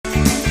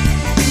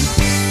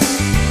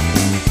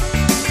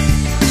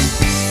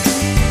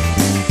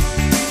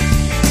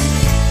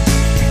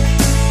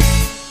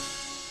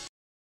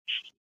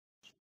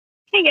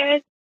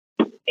Hey guys,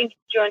 thanks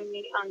for joining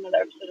me on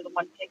another episode of the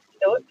One Take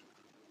Stoic.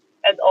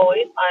 As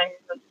always, I'm your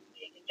host,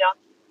 Jason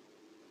Johnson,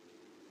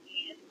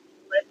 and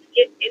let's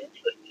get into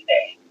it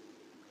today.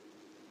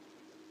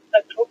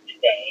 The quote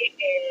today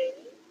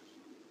is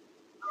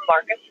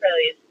Marcus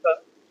Aurelius'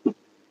 quote,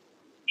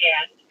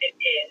 and it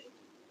is,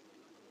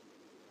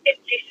 "It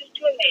ceases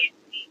to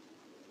amaze me.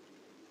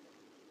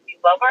 We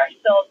love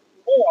ourselves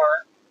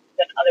more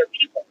than other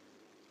people,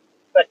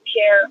 but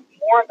care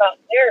more about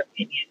their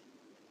opinion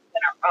than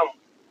our own."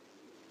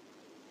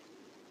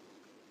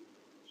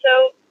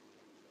 So,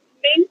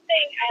 the main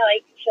thing I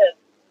like to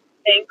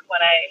think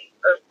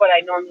or what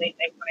I normally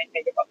think when I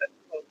think about this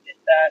quote is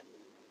that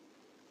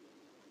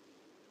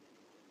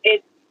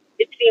it's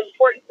the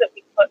importance that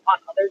we put on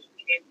others'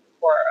 opinions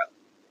before our own,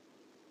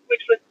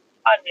 which was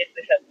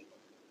obviously said before.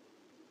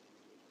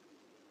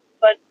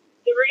 But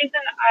the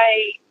reason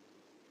I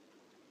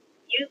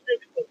use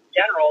this quote in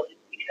general is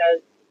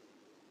because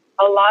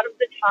a lot of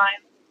the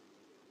time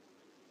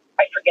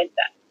I forget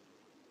that.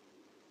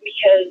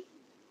 Because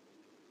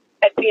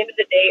at the end of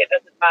the day, it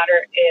doesn't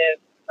matter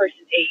if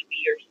person A,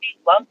 B, or C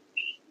loves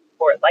me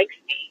or likes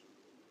me.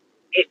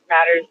 It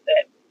matters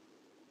that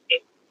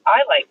if I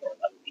like or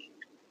love me.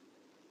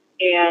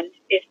 And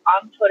if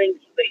I'm putting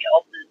somebody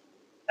else's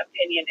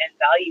opinion and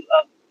value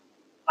of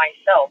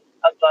myself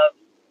above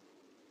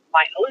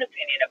my own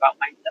opinion about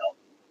myself,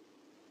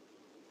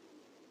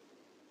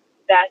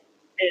 that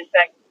is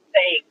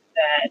saying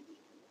that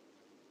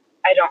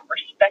I don't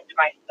respect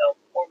myself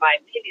or my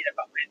opinion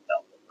about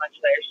myself as much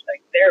as I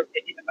respect their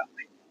opinion about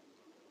myself.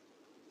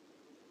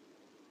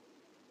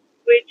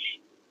 Which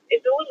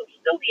is a little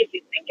silly if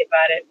you think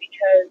about it,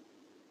 because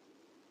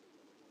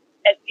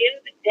at the end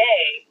of the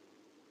day,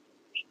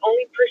 the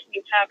only person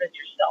you have is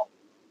yourself.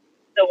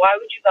 So why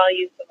would you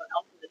value someone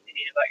else's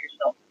opinion about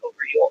yourself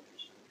over yours?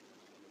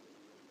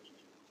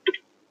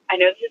 I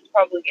know this is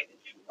probably getting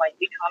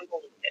slightly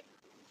convoluted,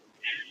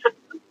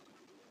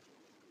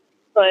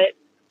 but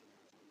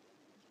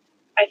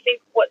I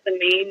think what the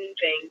main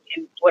thing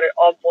and what it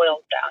all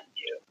boils down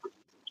to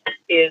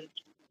is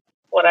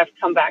what I've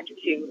come back to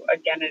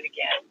again and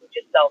again, which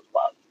is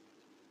self-love.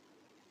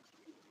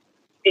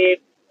 If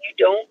you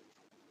don't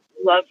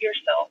love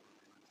yourself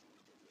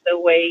the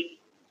way,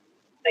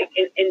 like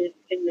in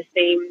the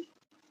same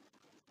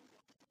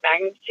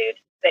magnitude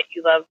that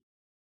you love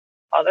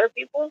other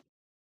people,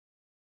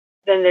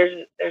 then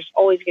there's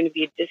always going to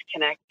be a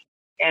disconnect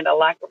and a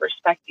lack of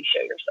respect you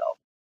show yourself.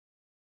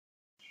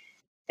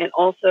 And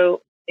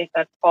also, if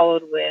that's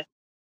followed with,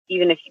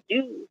 even if you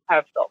do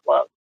have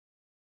self-love,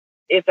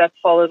 if that's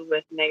followed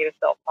with negative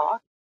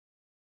self-talk,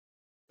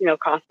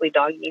 constantly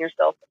dogging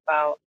yourself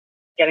about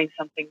getting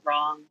something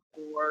wrong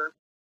or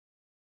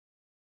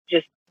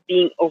just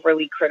being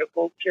overly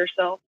critical to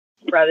yourself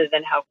rather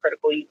than how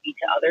critical you be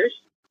to others.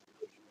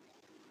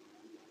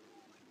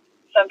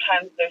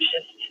 Sometimes there's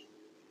just,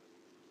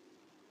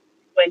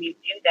 when you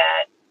do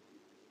that,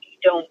 you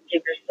don't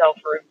give yourself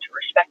room to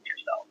respect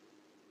yourself,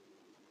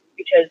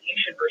 because you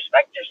should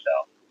respect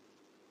yourself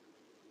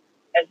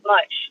as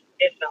much,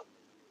 if not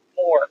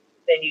more,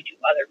 than you do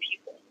other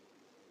people.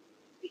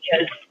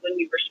 Because when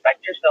you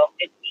respect yourself,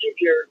 it's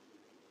easier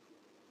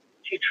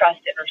to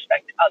trust and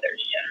respect others,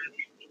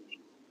 generally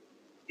speaking.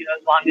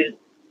 As long as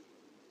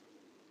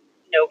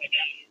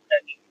nobody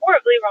does you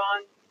horribly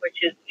wrong, which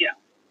is,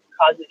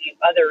 causes you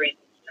other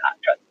reasons to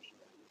not trust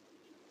people.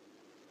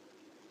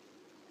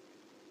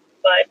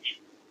 But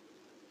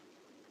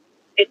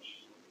it's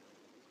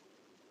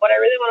what I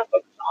really want to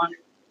focus on is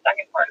the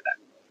second part of that,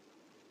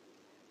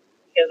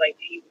 because I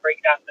do break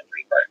it down into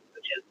three parts,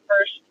 which is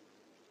first,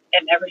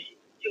 and never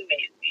to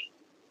amaze me,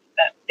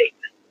 that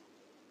statement.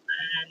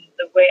 And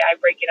the way I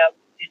break it up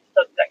into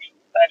subsections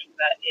aside from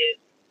that is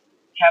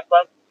have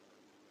love.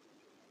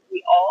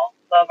 We all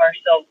love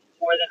ourselves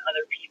more than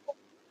other people.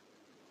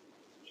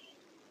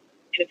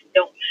 And if you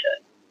don't, you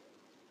should.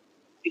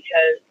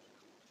 Because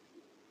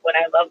when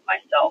I love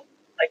myself,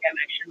 like I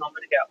mentioned a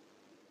moment ago,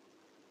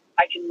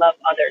 I can love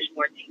others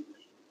more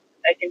deeply.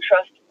 I can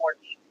trust more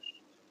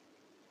deeply.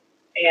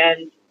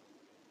 And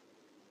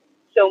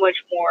so much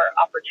more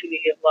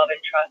opportunity of love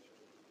and trust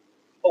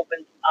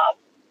opens up,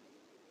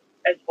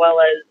 as well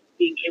as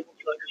being able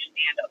to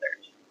understand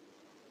others.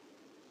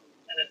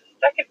 And then the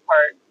second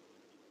part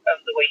of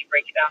the way you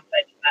break it down,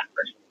 aside from that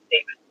first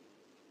statement,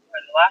 or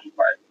the last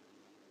part,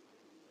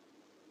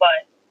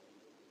 but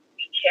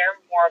we care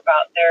more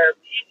about their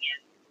opinion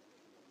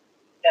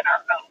than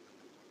our own.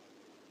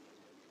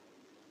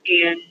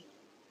 And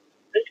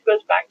this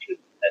goes back to a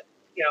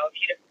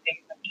few different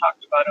things I've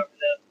talked about over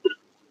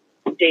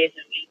the days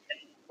and weeks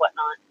and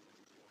whatnot.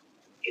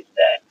 Is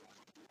that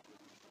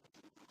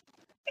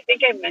I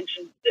think I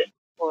mentioned this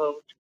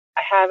quote.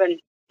 I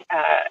haven't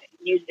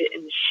used it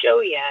in the show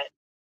yet,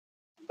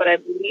 but I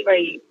believe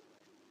I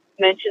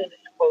mentioned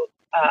this quote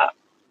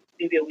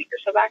maybe a week or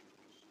so back.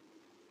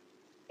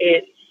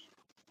 It's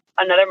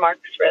another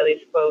Marcus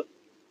Aurelius quote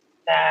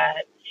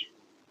that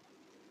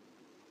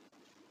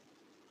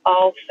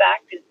all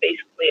fact is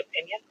basically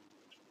opinion.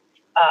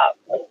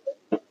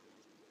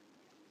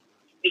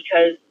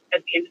 because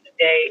at the end of the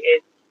day,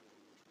 it's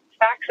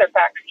facts are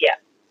facts, yes.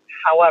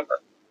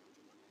 However,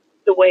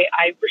 the way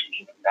I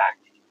perceive a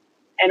fact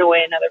and the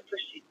way another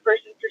person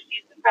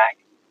perceives a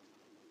fact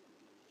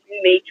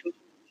may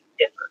completely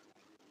differ.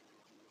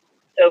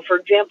 So, for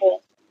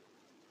example,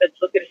 let's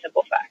look at a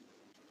simple fact.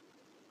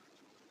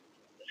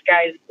 The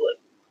sky is blue.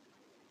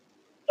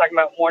 Talking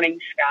about morning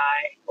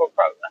sky, or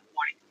probably not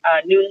morning,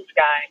 noon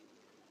sky,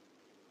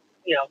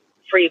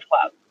 free of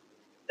clouds.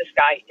 The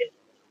sky is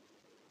blue,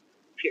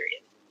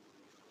 period.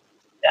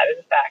 That is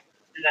a fact,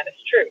 and that is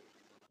true.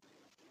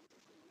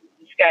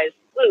 The sky is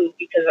blue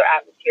because of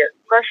atmospheric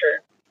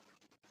pressure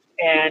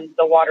and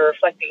the water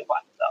reflecting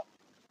upon itself.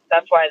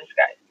 That's why the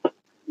sky is blue.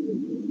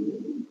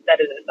 That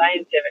is a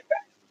scientific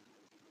fact.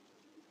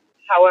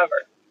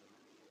 However,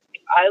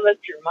 if I look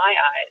through my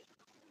eyes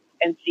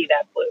and see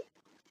that blue,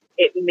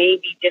 it may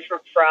be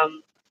different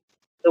from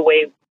the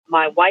way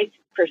my wife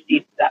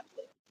perceives that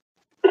blue,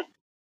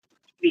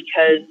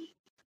 because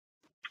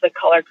the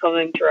color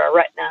coming through our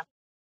retina,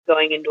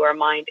 going into our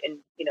mind and,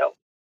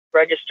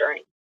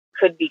 registering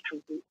could be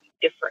completely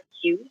different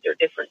hues or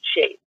different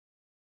shades.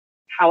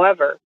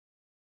 However,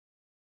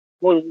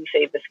 when we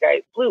say the sky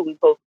is blue, we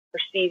both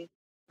perceive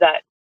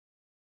that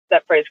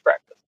phrase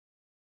correctly.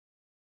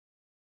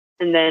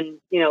 And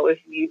then,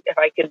 if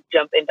I could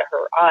jump into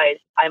her eyes,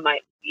 I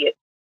might see it,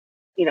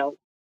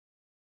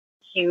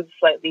 hued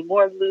slightly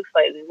more blue,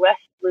 slightly less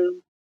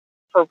blue.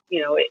 For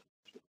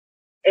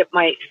it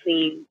might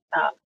seem,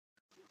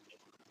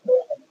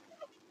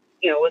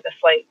 with a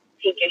slight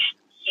pinkish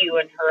hue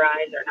in her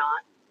eyes or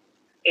not,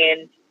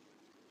 and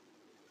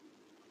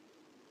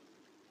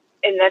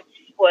that's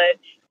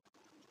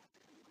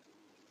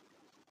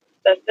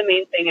the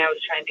main thing I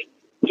was trying to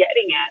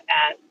getting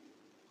at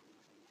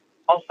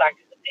all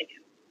facts of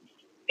opinion.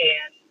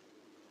 And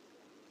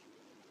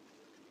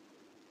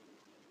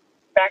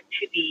back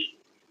to the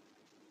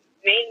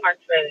main Marx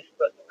Riley's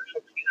quote that we're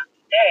focusing on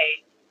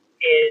today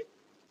is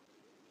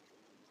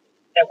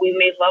that we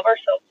may love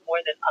ourselves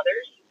more than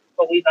others,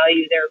 but we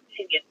value their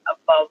opinion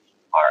above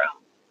our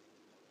own.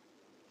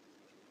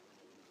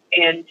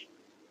 And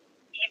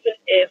even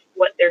if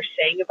what they're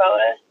saying about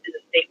us is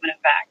a statement of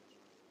fact,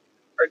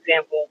 for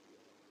example,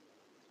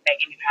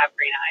 Megan, you have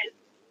green eyes,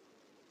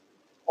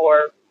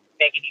 or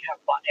Megan, you have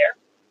blonde hair,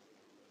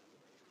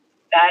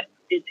 that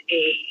is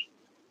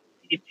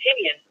an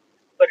opinion,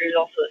 but it is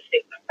also a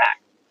statement of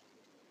fact.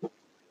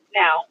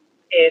 Now,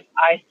 if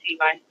I see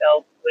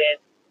myself with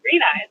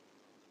green eyes,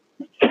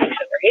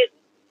 except for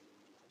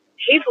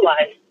hazel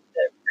eyes,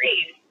 they're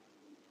green,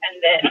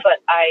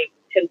 but I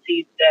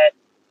concede that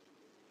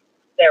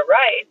they're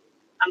right,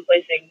 I'm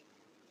placing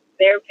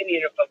their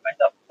opinion above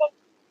myself,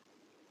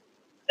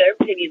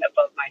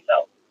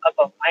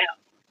 above my own.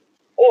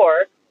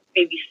 Or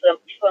maybe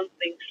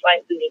something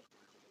slightly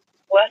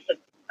less,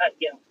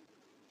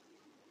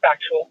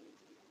 factual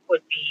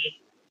would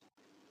be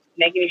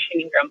Megan is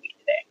feeling grumpy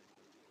today.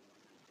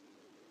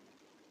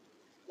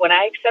 When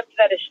I accept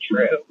that as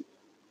true,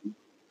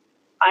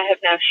 I have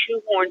now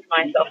shoehorned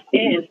myself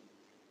in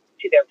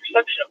to their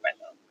perception of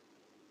myself.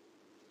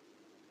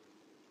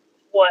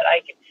 What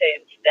I can say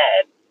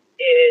instead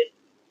is,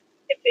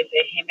 if they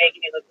say, "Hey,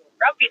 Megan, you look a little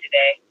grumpy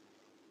today,"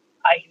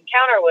 I can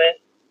counter with,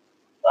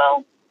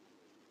 "Well,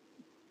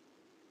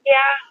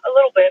 yeah, a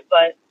little bit,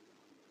 but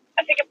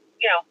I think, I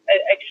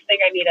just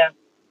think I need a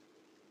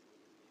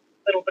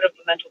little bit of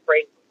a mental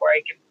break before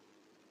I can,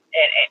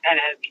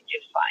 and I'll be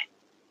just fine."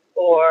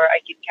 Or I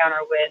can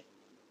counter with,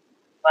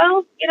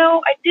 "Well,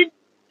 I didn't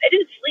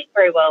sleep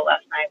very well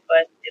last night,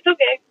 but it's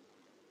okay.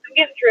 I'm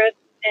getting through it,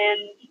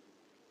 and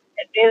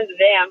at the end of the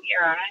day, I'm here,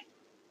 aren't I?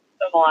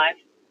 So I'm alive."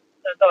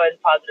 So it's always a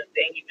positive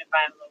thing, even if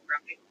I'm a little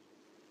grumpy.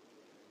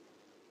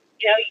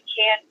 You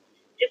can't,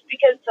 just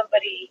because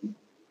somebody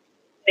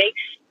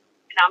makes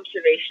an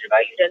observation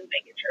about you doesn't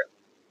make it true.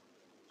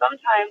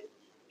 Sometimes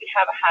we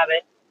have a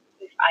habit,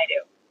 at least I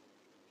do,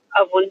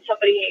 of when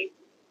somebody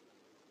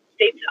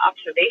states an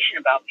observation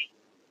about me,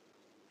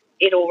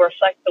 it'll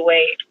reflect the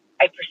way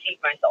I perceive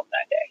myself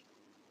that day.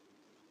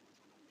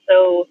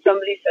 So if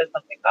somebody says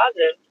something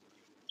positive,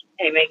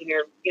 "Hey, Megan,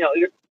 you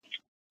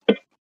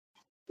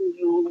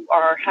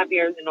are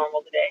happier than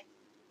normal today,"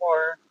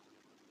 or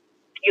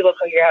 "You look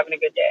like you're having a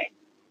good day,"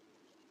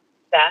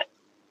 that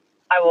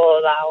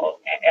I'll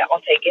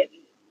take it,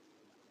 and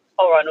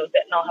I'll run with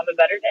it, and I'll have a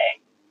better day.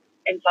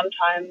 And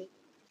sometimes,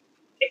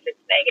 if it's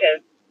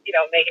negative,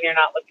 "Megan, you're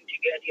not looking too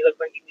good. You look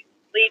like you need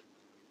to sleep."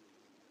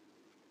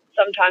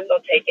 Sometimes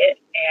I'll take it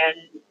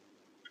and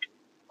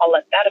I'll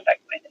let that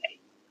affect my day.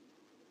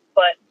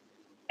 But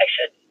I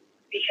shouldn't,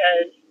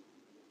 because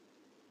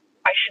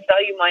I should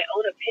value my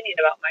own opinion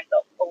about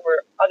myself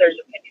over others'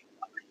 opinions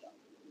about myself.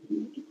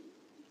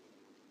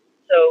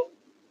 So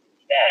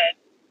instead,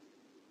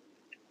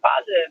 if it's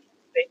positive,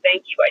 say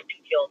thank you, I do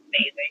feel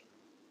amazing,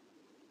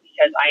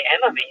 because I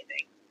am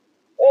amazing.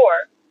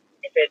 Or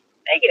if it's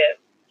negative,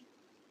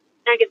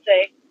 I could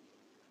say,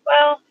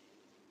 "Well,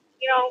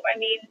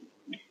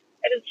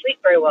 I didn't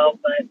sleep very well,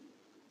 but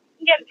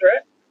I'm getting through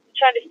it. I'm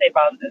trying to stay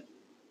positive."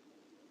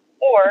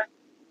 Or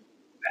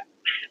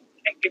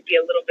I could be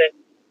a little bit,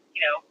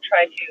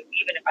 try to,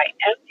 even if I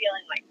am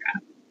feeling like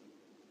crap,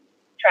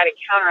 try to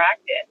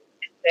counteract it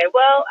and say,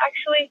 well,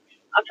 actually,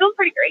 I'm feeling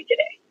pretty great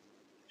today.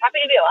 Happy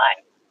to be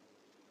alive.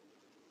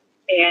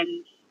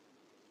 And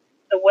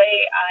the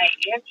way I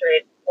answer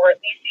it, or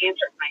at least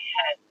answer it in my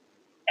head,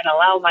 and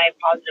allow my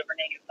positive or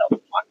negative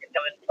self-talk to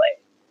come into play,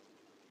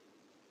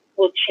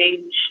 will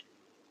change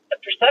the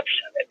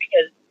perception of it,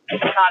 because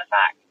it's not a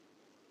fact.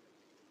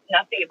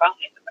 Nothing about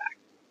me is a fact.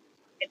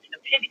 It's an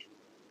opinion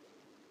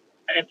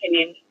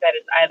that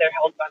is either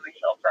held by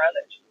myself or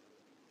others.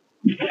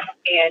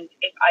 And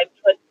if I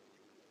put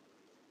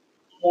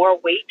more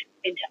weight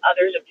into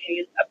others'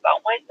 opinions about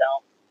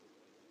myself,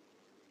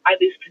 I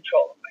lose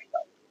control of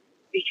myself.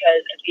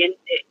 Because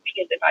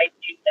if I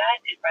do that,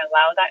 if I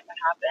allow that to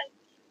happen,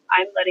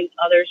 I'm letting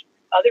other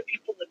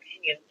people's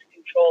opinions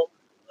control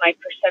my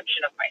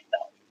perception of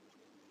myself.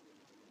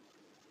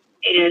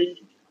 And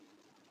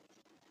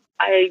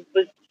I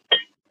was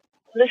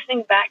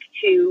listening back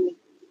to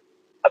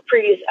a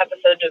previous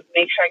episode to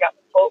make sure I got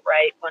the quote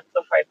right once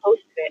before I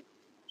posted it.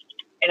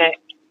 And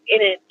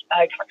in it,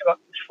 I talked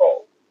about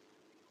control.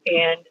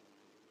 And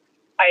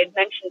I had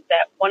mentioned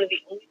that one of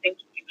the only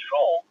things we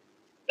control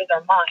is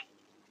our mind.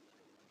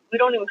 We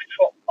don't even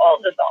control all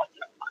the thoughts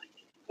in our mind.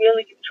 We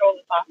only control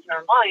the thoughts in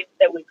our mind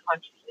that we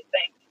consciously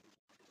think.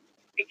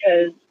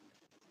 Because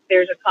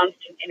there's a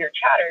constant inner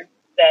chatter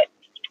that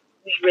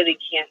we really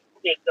can't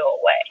make go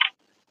away.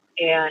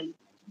 And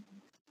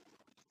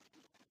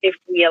if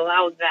we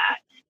allow that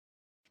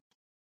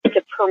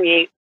to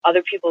permeate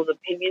other people's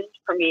opinions,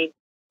 permeate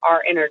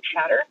our inner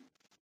chatter,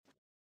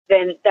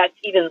 then that's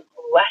even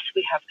less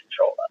we have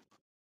control of.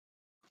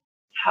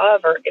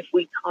 However, if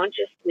we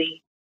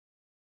consciously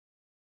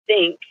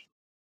think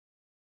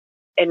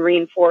and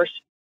reinforce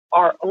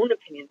our own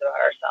opinions about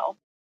ourselves,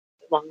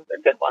 as long as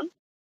they're good ones,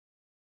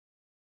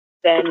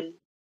 then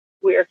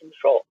we are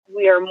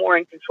more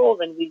in control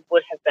than we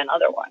would have been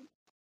otherwise.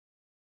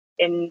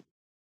 And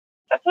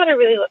that's what I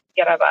really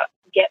get out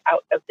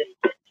of this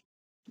bit.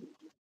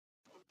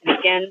 And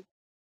again,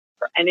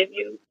 for any of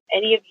you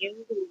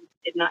who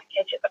did not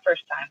catch it the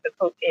first time, the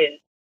quote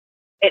is,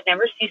 "It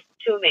never ceases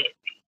to amaze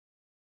me.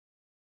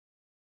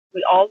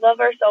 We all love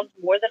ourselves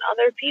more than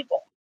other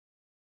people,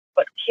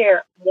 but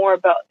care more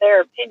about their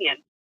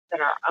opinion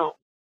than our own."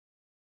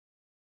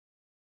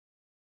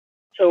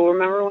 So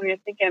remember, when you're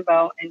thinking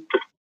about and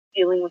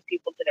dealing with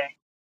people today,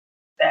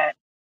 that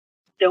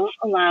don't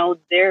allow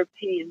their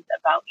opinions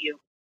about you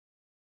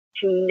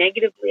to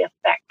negatively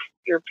affect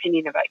your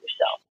opinion about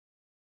yourself,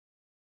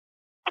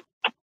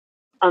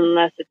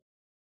 unless it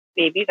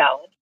may be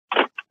valid.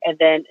 And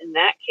then in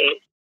that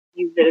case,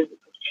 use it as a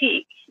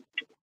critique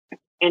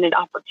and an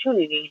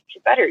opportunity to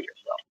better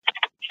yourself.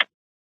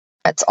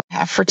 That's all I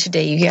have for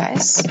today, you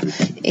guys.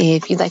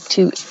 If you'd like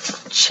to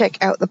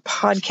check out the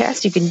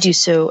podcast, you can do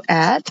so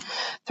at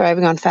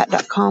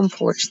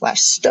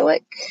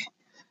thrivingonfat.com/stoic.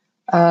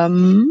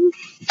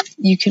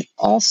 You can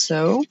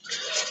also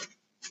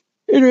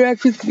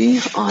interact with me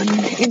on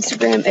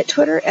Instagram and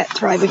Twitter at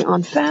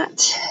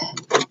thrivingonfat.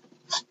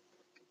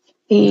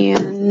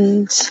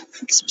 And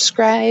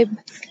subscribe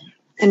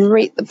and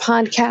rate the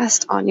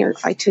podcast on your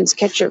iTunes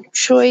catcher of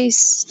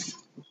choice.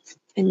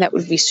 And that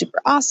would be super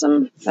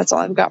awesome. That's all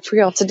I've got for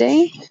y'all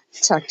today.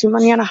 Talk to you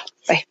mañana.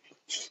 Bye.